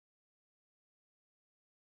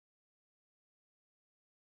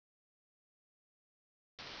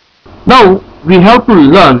Now we have to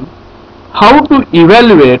learn how to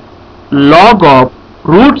evaluate log of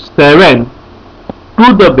root 7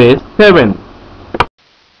 to the base 7.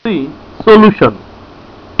 See solution.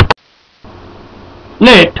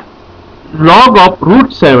 Let log of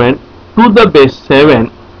root 7 to the base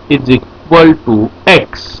 7 is equal to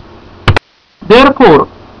x. Therefore,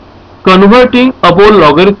 converting above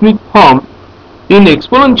logarithmic form in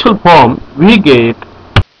exponential form, we get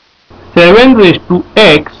 7 raised to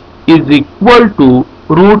x is equal to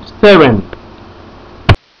root 7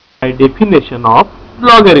 by definition of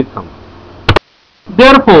logarithm.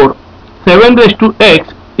 Therefore, 7 raised to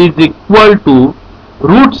x is equal to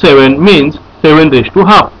root 7 means 7 raised to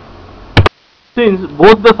half. Since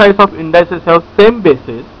both the sides of indices have same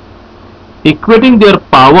bases, equating their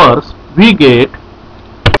powers, we get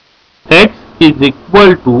x is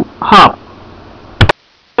equal to half.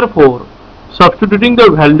 Therefore, substituting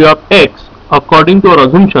the value of x according to our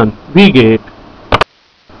assumption, we get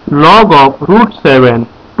log of root 7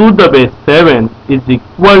 to the base 7 is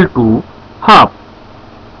equal to half.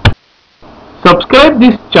 Subscribe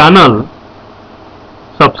this channel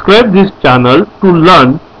to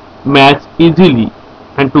learn maths easily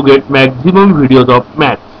and to get maximum videos of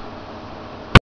maths.